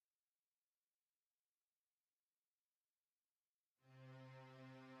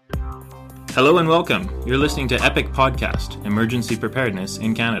Hello and welcome. You're listening to Epic Podcast, Emergency Preparedness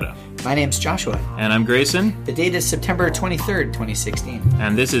in Canada. My name's Joshua. And I'm Grayson. The date is September 23rd, 2016.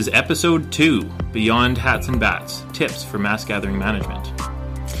 And this is Episode 2, Beyond Hats and Bats, Tips for Mass Gathering Management.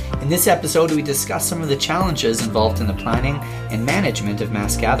 In this episode, we discuss some of the challenges involved in the planning and management of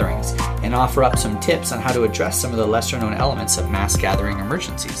mass gatherings, and offer up some tips on how to address some of the lesser-known elements of mass gathering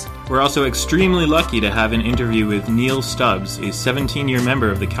emergencies. We're also extremely lucky to have an interview with Neil Stubbs, a 17-year member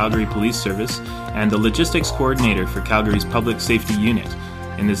of the Calgary Police Service and the Logistics Coordinator for Calgary's Public Safety Unit.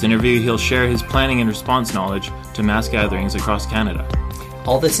 In this interview, he'll share his planning and response knowledge to mass gatherings across Canada.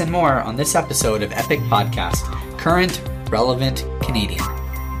 All this and more on this episode of Epic Podcast, Current, Relevant, Canadian.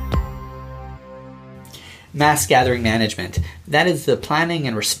 Mass gathering management, that is the planning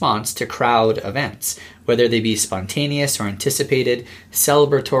and response to crowd events, whether they be spontaneous or anticipated,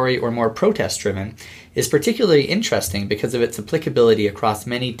 celebratory or more protest-driven, is particularly interesting because of its applicability across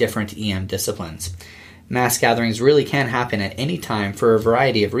many different EM disciplines. Mass gatherings really can happen at any time for a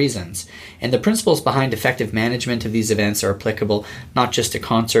variety of reasons, and the principles behind effective management of these events are applicable not just to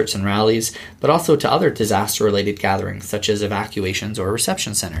concerts and rallies, but also to other disaster-related gatherings such as evacuations or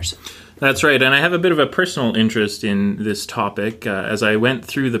reception centers. That's right, and I have a bit of a personal interest in this topic as I went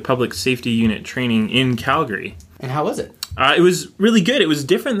through the Public Safety Unit training in Calgary. And how was it? It was really good. It was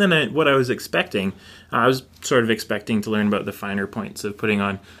different than what I was expecting. I was sort of expecting to learn about the finer points of putting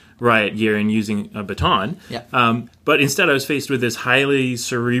on riot gear and using a baton. Yeah. But instead I was faced with this highly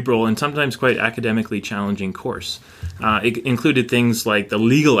cerebral and sometimes quite academically challenging course. It included things like the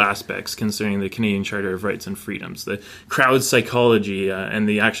legal aspects concerning the Canadian Charter of Rights and Freedoms, the crowd psychology, and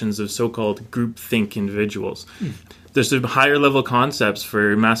the actions of so-called groupthink individuals. There's some higher level concepts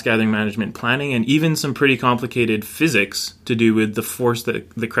for mass gathering management planning and even some pretty complicated physics to do with the force that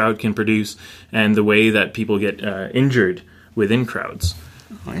the crowd can produce and the way that people get injured within crowds.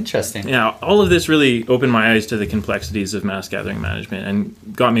 Oh, interesting. Yeah, all of this really opened my eyes to the complexities of mass gathering management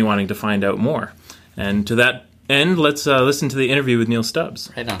and got me wanting to find out more. And to that end, let's listen to the interview with Neil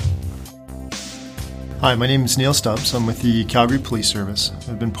Stubbs. Right on. Hi, my name is Neil Stubbs. I'm with the Calgary Police Service.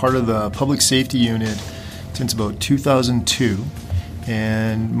 I've been part of the Public Safety Unit since about 2002.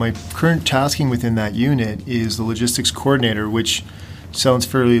 And my current tasking within that unit is the Logistics Coordinator, which sounds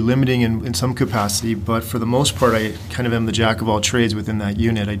fairly limiting in some capacity, but for the most part, I kind of am the jack of all trades within that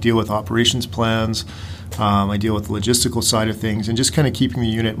unit. I deal with operations plans, I deal with the logistical side of things, and just kind of keeping the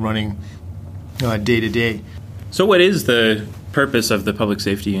unit running day to day. So what is the purpose of the Public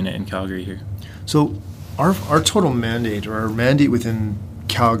Safety Unit in Calgary here? So our total mandate, or our mandate within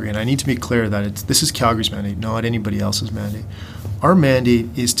Calgary, and I need to be clear that this is Calgary's mandate, not anybody else's mandate. Our mandate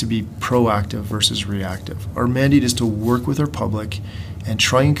is to be proactive versus reactive. Our mandate is to work with our public and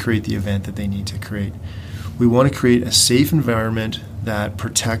try and create the event that they need to create. We want to create a safe environment that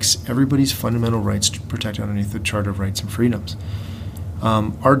protects everybody's fundamental rights protected underneath the Charter of Rights and Freedoms.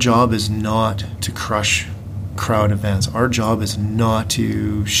 Our job is not to crush crowd events. Our job is not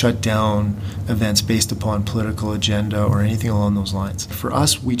to shut down events based upon political agenda or anything along those lines. For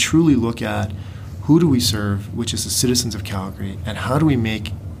us, we truly look at who do we serve, which is the citizens of Calgary, and how do we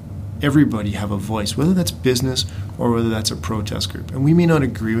make everybody have a voice, whether that's business or whether that's a protest group. And we may not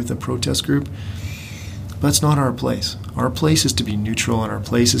agree with the protest group, but it's not our place. Our place is to be neutral, and our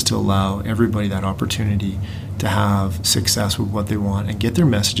place is to allow everybody that opportunity to have success with what they want and get their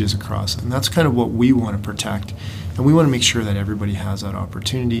messages across. And that's kind of what we want to protect. And we want to make sure that everybody has that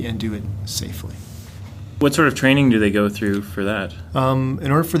opportunity and do it safely. What sort of training do they go through for that?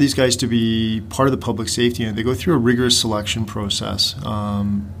 In order for these guys to be part of the public safety unit, they go through a rigorous selection process.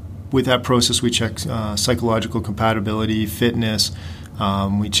 With that process, we check psychological compatibility, fitness.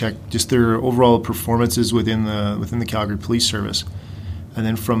 We check just their overall performances within the Calgary Police Service. And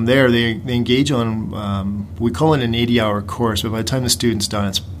then from there, they engage on, we call it an 80-hour course, but by the time the student's done,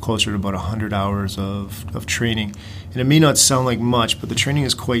 it's closer to about 100 hours of training. And it may not sound like much, but the training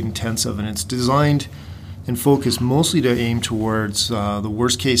is quite intensive, and it's designed and focused mostly to aim towards the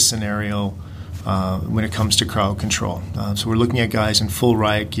worst-case scenario when it comes to crowd control. So we're looking at guys in full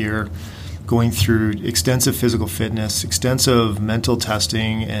riot gear, going through extensive physical fitness, extensive mental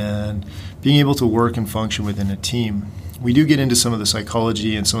testing, and being able to work and function within a team. We do get into some of the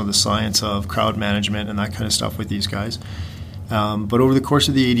psychology and some of the science of crowd management and that kind of stuff with these guys. But over the course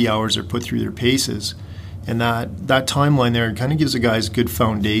of the 80 hours, they're put through their paces. And that timeline there kind of gives the guys a good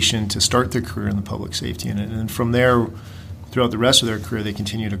foundation to start their career in the public safety unit. And then from there, throughout the rest of their career, they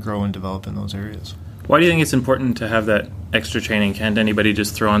continue to grow and develop in those areas. Why do you think it's important to have that extra training? Can't anybody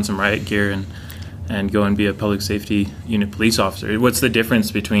just throw on some riot gear and go and be a public safety unit police officer? What's the difference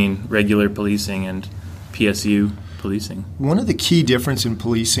between regular policing and PSU policing? One of the key difference in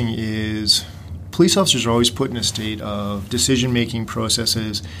policing is police officers are always put in a state of decision-making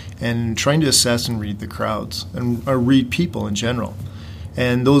processes and trying to assess and read the crowds and or read people in general.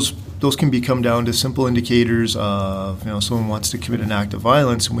 And those can come down to simple indicators of, someone wants to commit an act of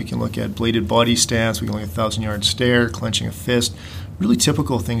violence, and we can look at bladed body stance, we can look at 1,000-yard stare, clenching a fist, really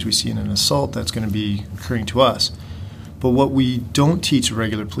typical things we see in an assault that's going to be occurring to us. But what we don't teach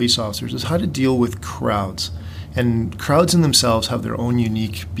regular police officers is how to deal with crowds. And crowds in themselves have their own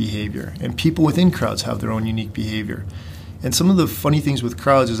unique behavior, and people within crowds have their own unique behavior. And some of the funny things with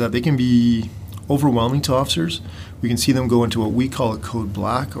crowds is that they can be overwhelming to officers. We can see them go into what we call a code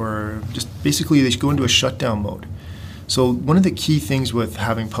black, or just basically they go into a shutdown mode. So one of the key things with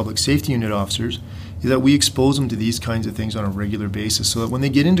having public safety unit officers is that we expose them to these kinds of things on a regular basis, so that when they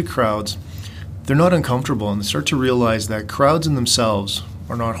get into crowds, they're not uncomfortable, and they start to realize that crowds in themselves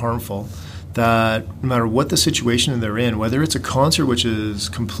are not harmful, that no matter what the situation they're in, whether it's a concert which is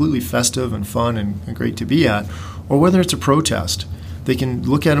completely festive and fun and great to be at, or whether it's a protest, they can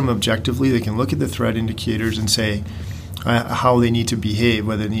look at them objectively, they can look at the threat indicators and say how they need to behave,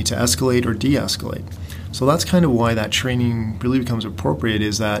 whether they need to escalate or de-escalate. So that's kind of why that training really becomes appropriate,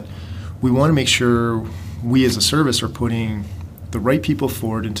 is that we want to make sure we as a service are putting the right people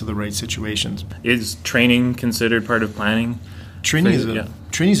forward into the right situations. Is training considered part of planning? Training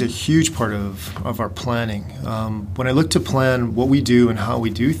is a huge part of our planning. When I look to plan what we do and how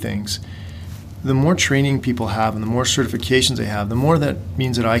we do things, the more training people have and the more certifications they have, the more that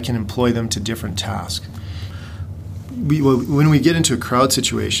means that I can employ them to different tasks. When we get into a crowd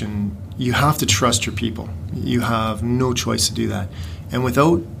situation, you have to trust your people. You have no choice to do that. And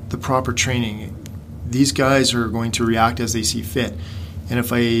without the proper training, these guys are going to react as they see fit. And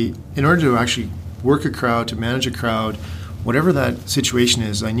in order to actually work a crowd, to manage a crowd, whatever that situation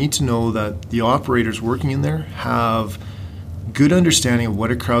is, I need to know that the operators working in there have good understanding of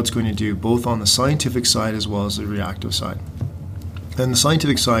what a crowd's going to do, both on the scientific side as well as the reactive side. And the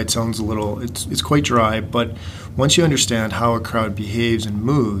scientific side sounds it's quite dry, but once you understand how a crowd behaves and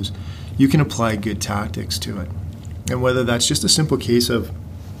moves, you can apply good tactics to it. And whether that's just a simple case of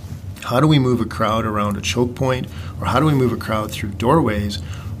how do we move a crowd around a choke point, or how do we move a crowd through doorways,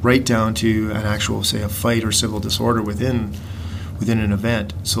 right down to an actual, say, a fight or civil disorder within an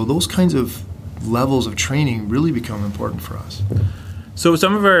event. So those kinds of levels of training really become important for us. So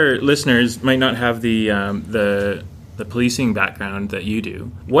some of our listeners might not have the policing background that you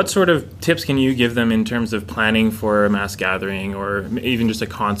do. What sort of tips can you give them in terms of planning for a mass gathering, or even just a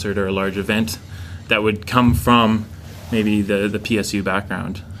concert or a large event that would come from maybe the PSU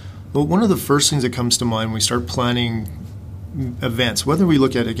background? Well, one of the first things that comes to mind when we start planning events, whether we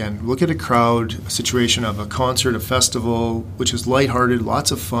look at a crowd, a situation of a concert, a festival, which is lighthearted,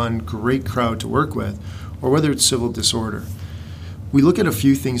 lots of fun, great crowd to work with, or whether it's civil disorder, we look at a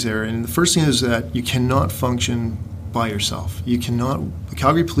few things there. And the first thing is that you cannot function by yourself. The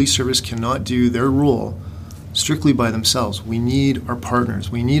Calgary Police Service cannot do their role strictly by themselves. We need our partners.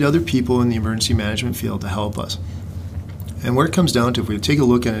 We need other people in the emergency management field to help us. And where it comes down to, if we take a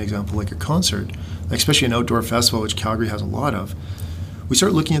look at an example like a concert, especially an outdoor festival, which Calgary has a lot of, we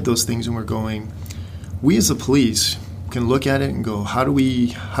start looking at those things and we're going, we as the police can look at it and go, how do we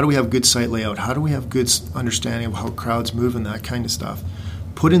have good site layout? How do we have good understanding of how crowds move and that kind of stuff?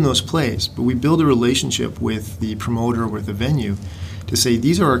 Put in those plays, but we build a relationship with the promoter, with the venue, to say,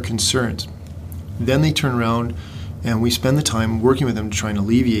 these are our concerns. Then they turn around and we spend the time working with them to try and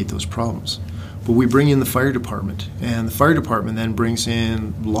alleviate those problems. But we bring in the fire department, and the fire department then brings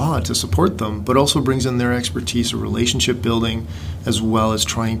in law to support them, but also brings in their expertise of relationship building, as well as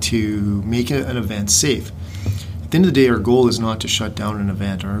trying to make an event safe. At the end of the day, our goal is not to shut down an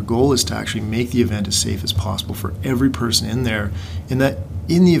event. Our goal is to actually make the event as safe as possible for every person in there, and that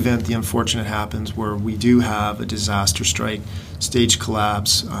in the event the unfortunate happens where we do have a disaster strike, stage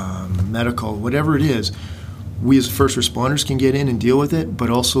collapse, medical, whatever it is, we as first responders can get in and deal with it, but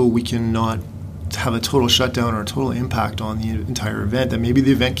also we cannot have a total shutdown or a total impact on the entire event, that maybe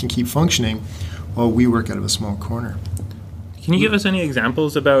the event can keep functioning while we work out of a small corner. Can you give us any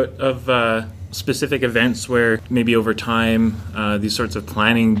examples of specific events where maybe over time these sorts of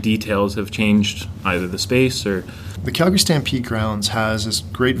planning details have changed either the space or... The Calgary Stampede Grounds has this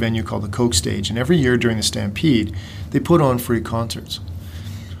great venue called the Coke Stage, and every year during the Stampede, they put on free concerts.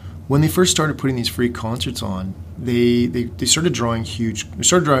 When they first started putting these free concerts on, they started drawing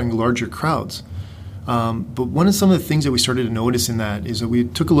larger crowds. But some of the things that we started to notice in that is that we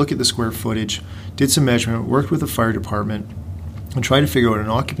took a look at the square footage, did some measurement, worked with the fire department, and tried to figure out an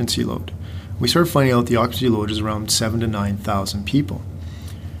occupancy load. We started finding out the occupancy load is around 7,000 to 9,000 people.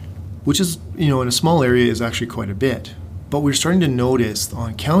 which is, in a small area is actually quite a bit. But we're starting to notice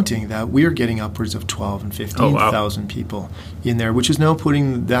on counting that we are getting upwards of 12 and 15,000 people in there, which is now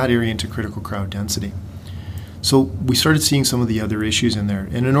putting that area into critical crowd density. So we started seeing some of the other issues in there.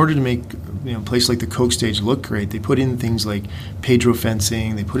 And in order to make a place like the Coke Stage look great, they put in things like Pedro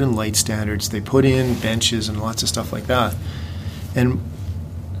fencing, they put in light standards, they put in benches and lots of stuff like that. And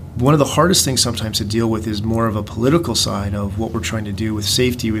one of the hardest things sometimes to deal with is more of a political side of what we're trying to do with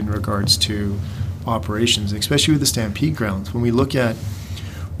safety in regards to operations, especially with the Stampede grounds. When we look at,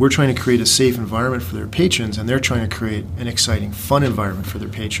 we're trying to create a safe environment for their patrons, and they're trying to create an exciting, fun environment for their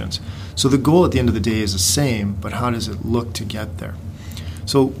patrons. So the goal at the end of the day is the same, but how does it look to get there?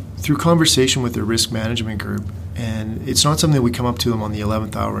 So through conversation with their risk management group, and it's not something that we come up to them on the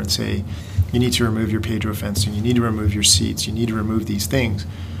 11th hour and say, you need to remove your Pedro fencing, you need to remove your seats, you need to remove these things.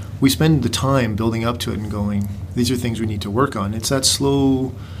 We spend the time building up to it and going, these are things we need to work on. It's that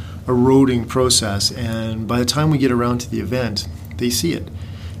slow eroding process, and by the time we get around to the event, they see it.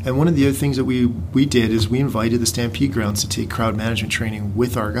 And one of the other things that we did is we invited the Stampede grounds to take crowd management training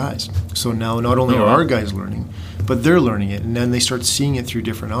with our guys. So now not only are our guys learning, but they're learning it, and then they start seeing it through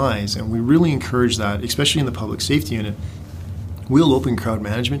different eyes. And we really encourage that, especially in the public safety unit. We'll open crowd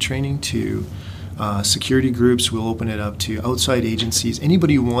management training to security groups. We'll open it up to outside agencies.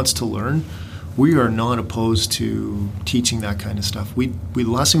 Anybody who wants to learn, we are not opposed to teaching that kind of stuff. The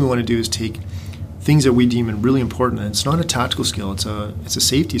last thing we want to do is take things that we deem really important, and it's not a tactical skill, it's a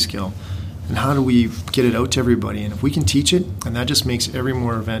safety skill. And how do we get it out to everybody? And if we can teach it, and that just makes every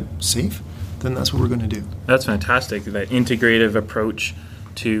more event safe, then that's what we're going to do. That's fantastic, that integrative approach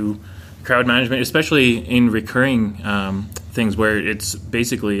to crowd management, especially in recurring things where it's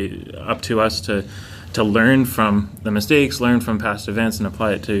basically up to us to learn from the mistakes, learn from past events, and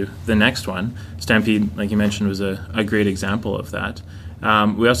apply it to the next one. Stampede, like you mentioned, was a great example of that.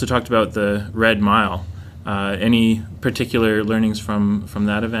 We also talked about the Red Mile. Any particular learnings from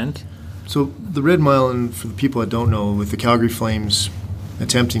that event? So the Red Mile, and for the people that don't know, with the Calgary Flames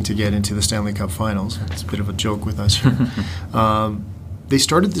attempting to get into the Stanley Cup Finals, it's a bit of a joke with us here, they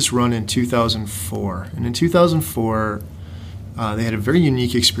started this run in 2004. And in 2004, they had a very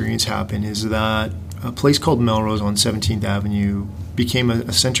unique experience happen, is that a place called Melrose on 17th Avenue became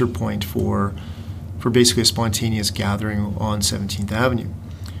a center point for basically a spontaneous gathering on 17th Avenue.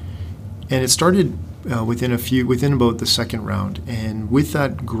 And it started within about the second round. And with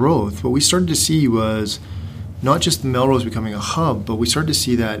that growth, what we started to see was not just Melrose becoming a hub, but we started to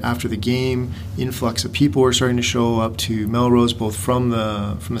see that after the game, influx of people were starting to show up to Melrose, both from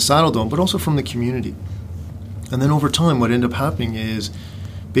the Saddle Dome, but also from the community. And then over time, what ended up happening is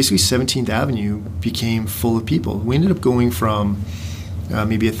basically 17th Avenue became full of people. We ended up going from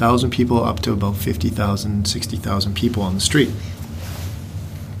maybe 1,000 people up to about 50,000, 60,000 people on the street,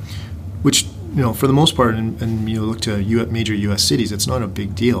 which, for the most part, and look to major U.S. cities, it's not a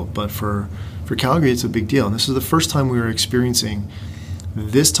big deal. But for Calgary, it's a big deal. And this is the first time we were experiencing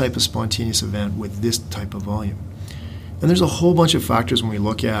this type of spontaneous event with this type of volume. And there's a whole bunch of factors when we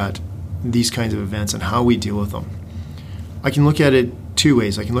look at these kinds of events and how we deal with them. I can look at it two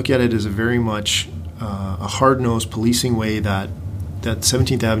ways. I can look at it as a very much a hard-nosed policing way that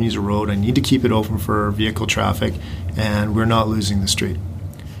 17th Avenue is a road. I need to keep it open for vehicle traffic, and we're not losing the street.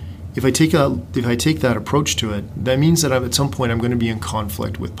 If I take that approach to it, that means that at some point I'm going to be in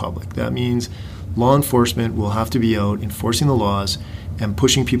conflict with public. That means law enforcement will have to be out enforcing the laws and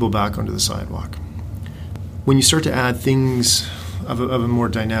pushing people back onto the sidewalk. When you start to add things of a more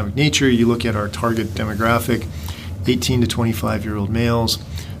dynamic nature, you look at our target demographic, 18 to 25-year-old males,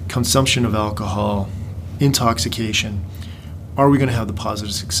 consumption of alcohol, intoxication. Are we going to have the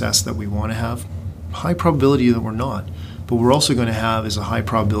positive success that we want to have? High probability that we're not. But we're also going to have is a high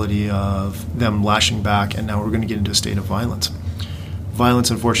probability of them lashing back, and now we're going to get into a state of violence. Violence,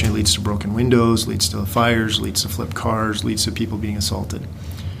 unfortunately, leads to broken windows, leads to fires, leads to flipped cars, leads to people being assaulted.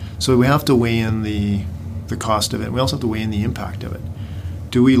 So we have to weigh in the cost of it. We also have to weigh in the impact of it.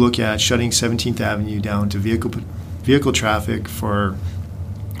 Do we look at shutting 17th Avenue down to vehicle traffic for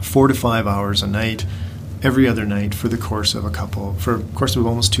 4 to 5 hours a night, every other night for the course of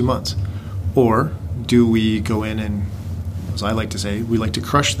almost 2 months? Or do we go in and, as I like to say, we like to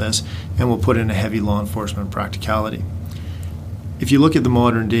crush this, and we'll put in a heavy law enforcement practicality? If you look at the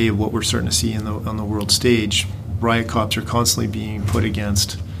modern day of what we're starting to see on the world stage, riot cops are constantly being put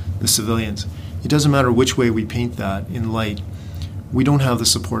against the civilians. It doesn't matter which way we paint that in light. We don't have the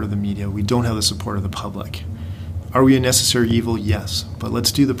support of the media. We don't have the support of the public. Are we a necessary evil? Yes. But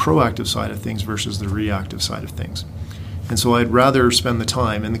let's do the proactive side of things versus the reactive side of things. And so I'd rather spend the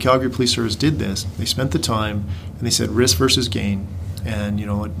time, and the Calgary Police Service did this. They spent the time, and they said risk versus gain. And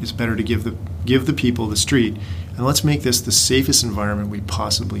it's better to give the people the street, and let's make this the safest environment we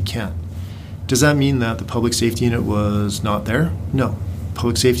possibly can. Does that mean that the public safety unit was not there? No.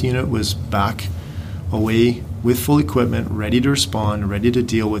 Public safety unit was back away with full equipment, ready to respond, ready to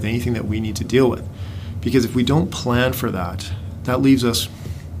deal with anything that we need to deal with. Because if we don't plan for that, that leaves us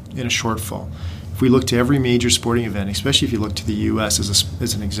in a shortfall. If we look to every major sporting event, especially if you look to the U.S.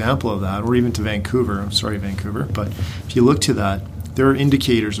 as an example of that, or even to Vancouver, I'm sorry, Vancouver, but if you look to that, there are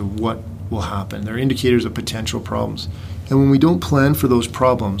indicators of what will happen. There are indicators of potential problems. And when we don't plan for those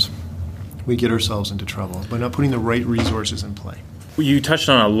problems, we get ourselves into trouble by not putting the right resources in play. You touched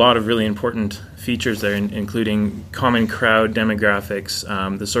on a lot of really important features there, including common crowd demographics,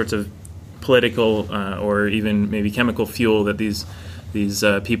 the sorts of political or even maybe chemical fuel that these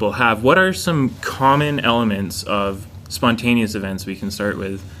people have. What are some common elements of spontaneous events we can start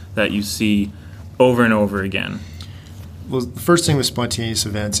with that you see over and over again? Well, the first thing with spontaneous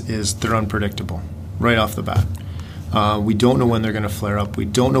events is they're unpredictable right off the bat. We don't know when they're going to flare up. We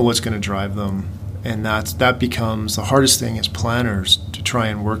don't know what's going to drive them. And that becomes the hardest thing as planners to try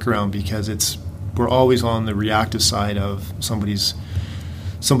and work around, because we're always on the reactive side of somebody's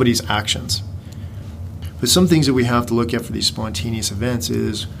actions. But some things that we have to look at for these spontaneous events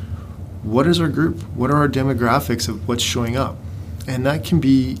is, what is our group? What are our demographics of what's showing up? And that can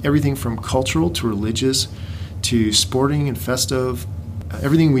be everything from cultural to religious to sporting and festive.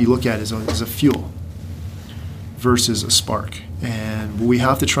 Everything we look at is a fuel versus a spark. And what we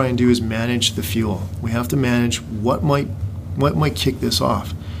have to try and do is manage the fuel. We have to manage what might kick this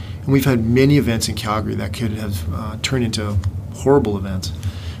off. And we've had many events in Calgary that could have turned into horrible events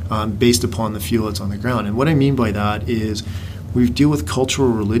based upon the fuel that's on the ground. And what I mean by that is we deal with cultural,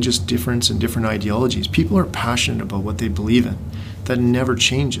 religious difference and different ideologies. People are passionate about what they believe in. That never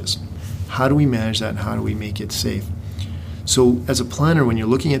changes. How do we manage that, and how do we make it safe? So as a planner, when you're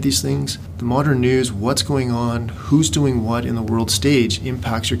looking at these things, the modern news, what's going on, who's doing what in the world stage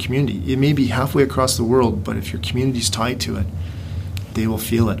impacts your community. It may be halfway across the world, but if your community's tied to it, they will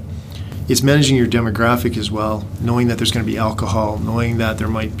feel it. It's managing your demographic as well, knowing that there's going to be alcohol, knowing that there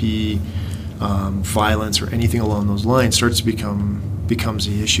might be violence or anything along those lines becomes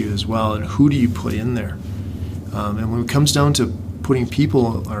the issue as well. And who do you put in there? And when it comes down to putting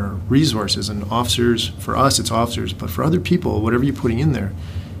people or resources and officers, for us it's officers, but for other people, whatever you're putting in there,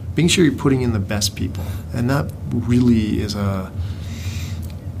 making sure you're putting in the best people. And that really is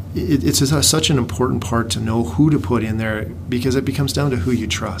such an important part to know who to put in there, because it becomes down to who you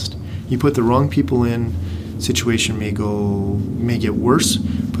trust. You put the wrong people in, situation may get worse.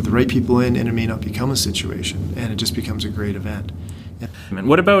 Put the right people in, and it may not become a situation, and it just becomes a great event. And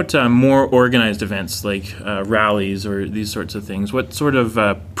what about more organized events like rallies or these sorts of things? What sort of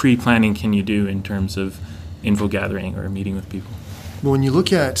pre-planning can you do in terms of info gathering or meeting with people? Well, when you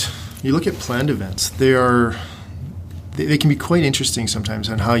look at planned events, they can be quite interesting sometimes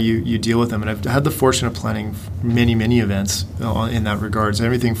on how you deal with them. And I've had the fortune of planning many events in that regards.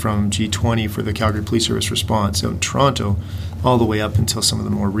 Everything from G20 for the Calgary Police Service response out in Toronto, all the way up until some of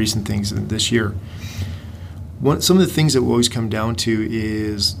the more recent things this year. Some of the things that will always come down to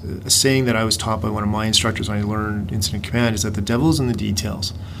is a saying that I was taught by one of my instructors when I learned incident command, is that the devil is in the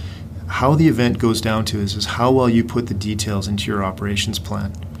details. How the event goes down to is how well you put the details into your operations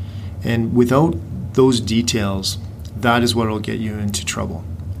plan. And without those details, that is what will get you into trouble.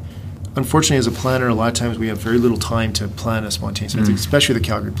 Unfortunately, as a planner, a lot of times we have very little time to plan a spontaneous event, especially the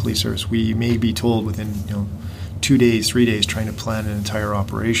Calgary Police Service. We may be told within 2 days, 3 days, trying to plan an entire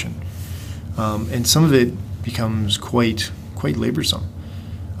operation. And some of it becomes quite laborsome.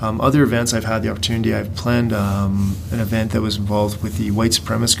 Other events I've had the opportunity, I've planned an event that was involved with the white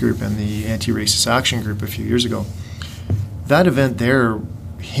supremacist group and the anti-racist action group a few years ago. That event there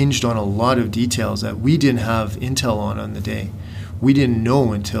hinged on a lot of details that we didn't have intel on the day. We didn't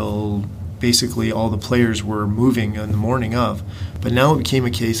know until basically all the players were moving on the morning of. But now it became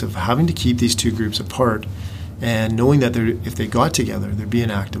a case of having to keep these two groups apart and knowing that if they got together, there'd be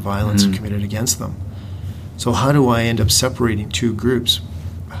an act of violence committed against them. So how do I end up separating two groups?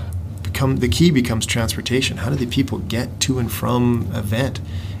 The key becomes transportation. How do the people get to and from event?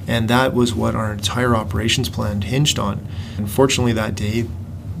 And that was what our entire operations plan hinged on. Unfortunately, that day,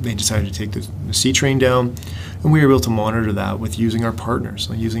 they decided to take the C train down, and we were able to monitor that with using our partners,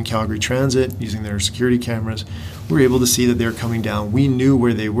 like using Calgary Transit, using their security cameras. We were able to see that they were coming down. We knew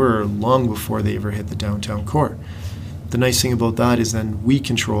where they were long before they ever hit the downtown core. The nice thing about that is then we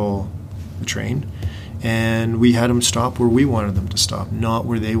control the train, and we had them stop where we wanted them to stop, not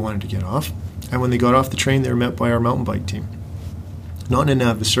where they wanted to get off. And when they got off the train, they were met by our mountain bike team. Not in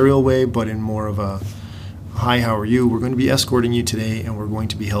an adversarial way, but in more of a hi, how are you? We're going to be escorting you today, and we're going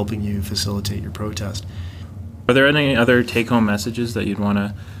to be helping you facilitate your protest. Are there any other take-home messages that you'd want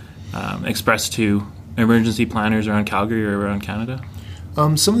to express to emergency planners around Calgary or around Canada?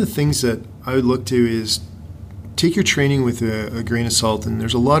 Some of the things that I would look to is take your training with a grain of salt, and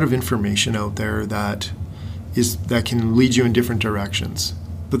there's a lot of information out there that can lead you in different directions.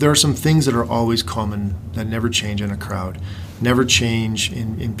 But there are some things that are always common that never change in a crowd, never change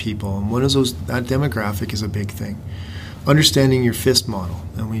in people. And one of those, that demographic is a big thing. Understanding your FIST model,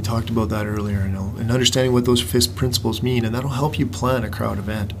 and we talked about that earlier, and understanding what those FIST principles mean, and that'll help you plan a crowd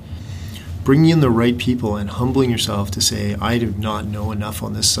event. Bringing in the right people and humbling yourself to say, I do not know enough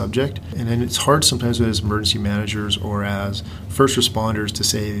on this subject. And then it's hard sometimes as emergency managers or as first responders to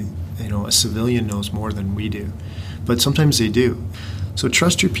say, a civilian knows more than we do. But sometimes they do. So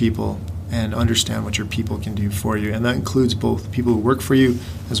trust your people and understand what your people can do for you. And that includes both people who work for you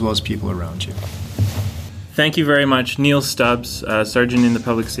as well as people around you. Thank you very much, Neil Stubbs, Sergeant in the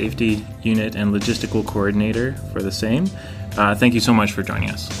Public Safety Unit and Logistical Coordinator for the same. Thank you so much for joining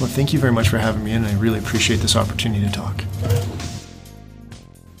us. Well, thank you very much for having me in. I really appreciate this opportunity to talk.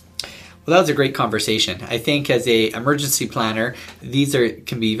 Well, that was a great conversation. I think as a emergency planner, these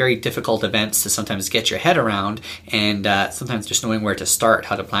can be very difficult events to sometimes get your head around, and sometimes just knowing where to start,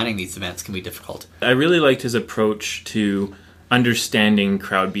 how to planning these events can be difficult. I really liked his approach to understanding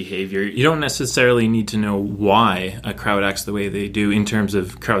crowd behavior. You don't necessarily need to know why a crowd acts the way they do in terms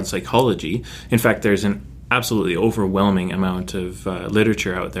of crowd psychology. In fact, there's an absolutely overwhelming amount of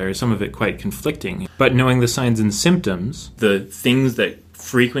literature out there, some of it quite conflicting. But knowing the signs and symptoms, the things that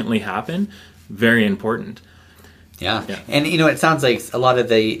frequently happen, very important. Yeah. And it sounds like a lot of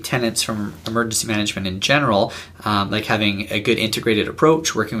the tenets from emergency management in general, like having a good integrated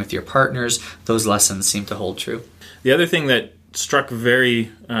approach, working with your partners, those lessons seem to hold true. The other thing that struck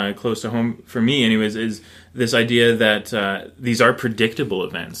very close to home for me anyways is this idea that these are predictable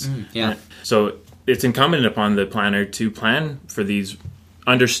events. So it's incumbent upon the planner to plan for these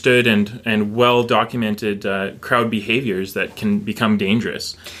understood and well-documented crowd behaviors that can become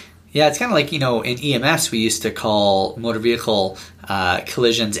dangerous. Yeah, it's kind of like, in EMS, we used to call motor vehicle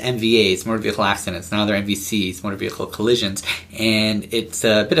collisions MVAs, motor vehicle accidents. Now they're MVCs, motor vehicle collisions. And it's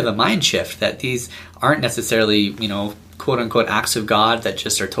a bit of a mind shift that these aren't necessarily, quote-unquote acts of God that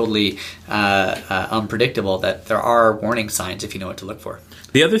just are totally unpredictable, that there are warning signs if you know what to look for.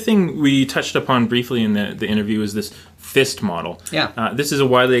 The other thing we touched upon briefly in the interview is this FIST model. Yeah. This is a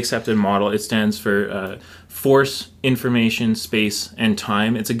widely accepted model. It stands for force, information, space, and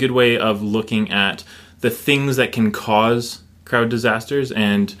time. It's a good way of looking at the things that can cause crowd disasters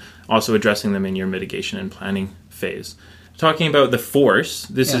and also addressing them in your mitigation and planning phase. Talking about the force,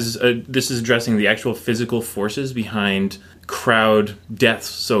 this is addressing the actual physical forces behind crowd deaths,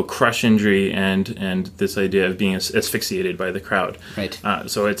 so crush injury and this idea of being asphyxiated by the crowd. Right.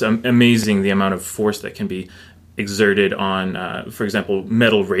 So it's amazing the amount of force that can be exerted on, for example,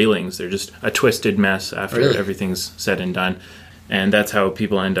 metal railings. They're just a twisted mess after everything's said and done. And that's how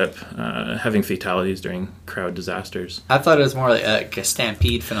people end up having fatalities during crowd disasters. I thought it was more like a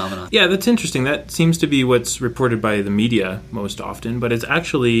stampede phenomenon. Yeah, that's interesting. That seems to be what's reported by the media most often, but it's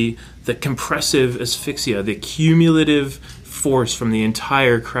actually the compressive asphyxia, the cumulative force from the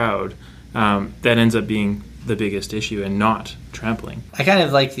entire crowd that ends up being the biggest issue and not trampling. I kind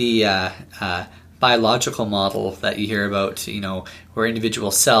of like the biological model that you hear about, where individual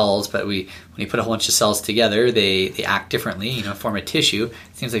cells, but when you put a whole bunch of cells together, they act differently, form a tissue.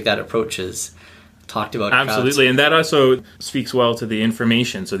 It seems like that approach is talked about. Absolutely, and that also speaks well to the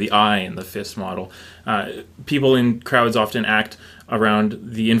information, so the I in the FIST model. People in crowds often act around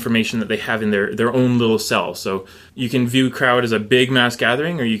the information that they have in their own little cells. So you can view crowd as a big mass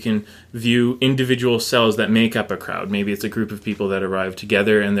gathering, or you can view individual cells that make up a crowd. Maybe it's a group of people that arrive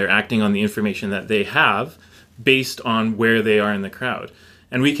together and they're acting on the information that they have based on where they are in the crowd.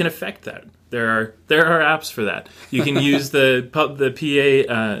 And we can affect that. There are apps for that. You can use the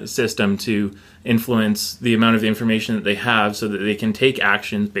PA system to influence the amount of information that they have so that they can take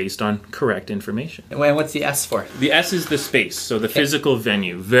actions based on correct information. And what's the S for? The S is the space, so the physical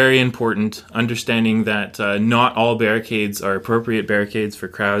venue. Very important. Understanding that not all barricades are appropriate barricades for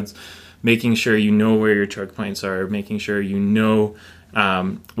crowds. Making sure you know where your choke points are. Making sure you know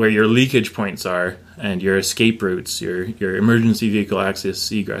where your leakage points are and your escape routes, your emergency vehicle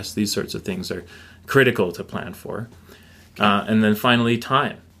access, egress. These sorts of things are critical to plan for. And then finally,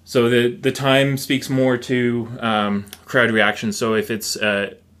 time. So the time speaks more to crowd reaction. So if it's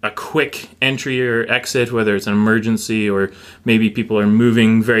a quick entry or exit, whether it's an emergency or maybe people are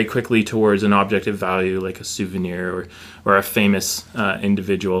moving very quickly towards an object of value like a souvenir or a famous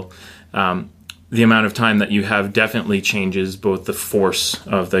individual, the amount of time that you have definitely changes both the force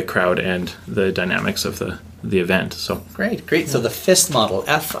of the crowd and the dynamics of the event. So Great. So the FIST model,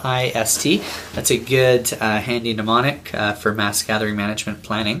 F-I-S-T, that's a good handy mnemonic for mass gathering management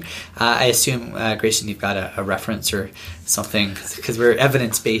planning. I assume, Grayson, you've got a reference or something, because we're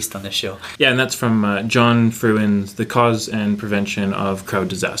evidence-based on this show. yeah, and that's from John Fruin's The Cause and Prevention of Crowd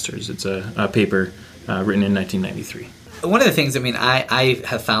Disasters. It's a paper written in 1993. One of the things, I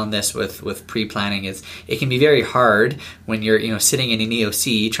have found this with pre-planning is it can be very hard when you're sitting in an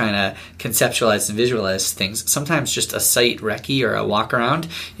EOC trying to conceptualize and visualize things. Sometimes just a site recce or a walk around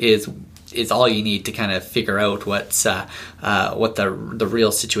is all you need to kind of figure out what the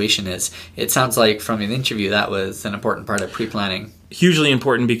real situation is. It sounds like from an interview that was an important part of pre-planning. Hugely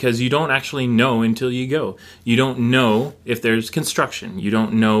important, because you don't actually know until you go. You don't know if there's construction. You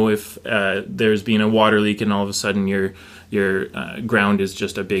don't know if there's been a water leak and all of a sudden your ground is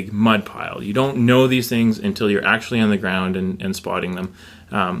just a big mud pile. You don't know these things until you're actually on the ground and spotting them.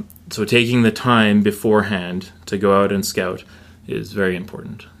 So taking the time beforehand to go out and scout is very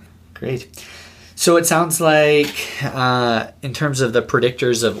important. Great. So it sounds like in terms of the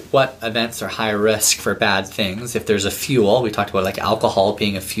predictors of what events are high risk for bad things, if there's a fuel, we talked about like alcohol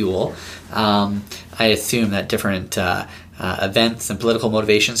being a fuel. I assume that different events and political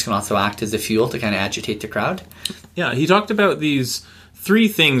motivations can also act as a fuel to kind of agitate the crowd. Yeah, he talked about these three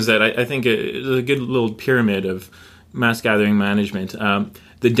things that I think is a good little pyramid of mass gathering management.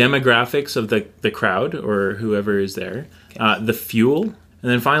 The demographics of the crowd or whoever is there, the fuel, and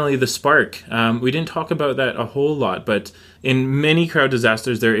then finally, the spark. We didn't talk about that a whole lot, but in many crowd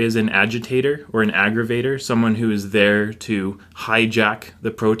disasters, there is an agitator or an aggravator, someone who is there to hijack the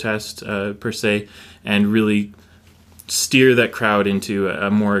protest, per se, and really steer that crowd into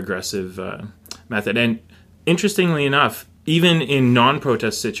a more aggressive method. And interestingly enough, even in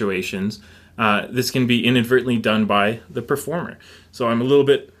non-protest situations, this can be inadvertently done by the performer. So I'm a little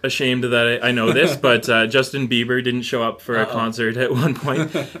bit ashamed that I know this, but Justin Bieber didn't show up for a concert at one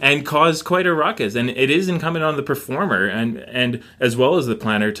point and caused quite a ruckus. And it is incumbent on the performer and as well as the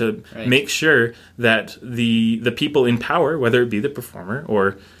planner to make sure that the people in power, whether it be the performer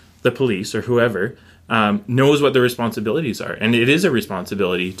or the police or whoever, knows what their responsibilities are. And it is a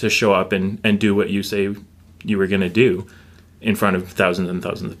responsibility to show up and do what you say you were going to do in front of thousands and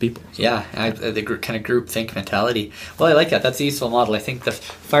thousands of people. So. Yeah, the kind of group think mentality. Well, I like that. That's a useful model. I think the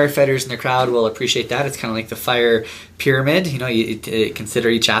firefighters in the crowd will appreciate that. It's kind of like the fire pyramid. You consider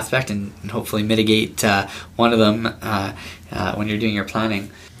each aspect and hopefully mitigate one of them when you're doing your planning.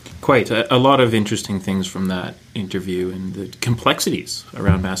 Quite. A lot of interesting things from that interview and the complexities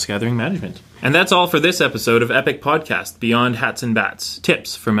around mass gathering management. And that's all for this episode of Epic Podcast, Beyond Hats and Bats,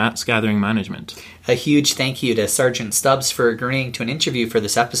 Tips for Mass Gathering Management. A huge thank you to Sergeant Stubbs for agreeing to an interview for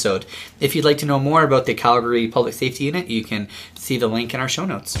this episode. If you'd like to know more about the Calgary Public Safety Unit, you can see the link in our show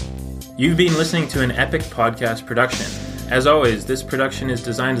notes. You've been listening to an Epic Podcast production. As always, this production is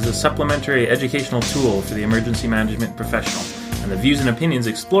designed as a supplementary educational tool for the emergency management professional, and the views and opinions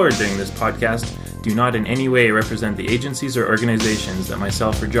explored during this podcast do not in any way represent the agencies or organizations that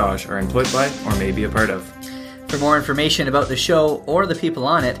myself or Josh are employed by or may be a part of. For more information about the show or the people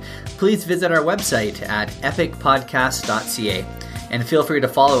on it, please visit our website at epicpodcast.ca. And feel free to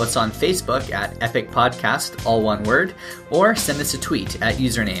follow us on Facebook at Epic Podcast, all one word, or send us a tweet at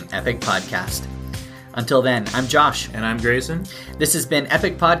username Epic Podcast. Until then, I'm Josh. And I'm Grayson. This has been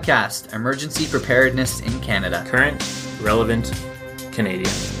Epic Podcast, Emergency Preparedness in Canada. Current, relevant,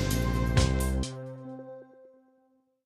 Canadian.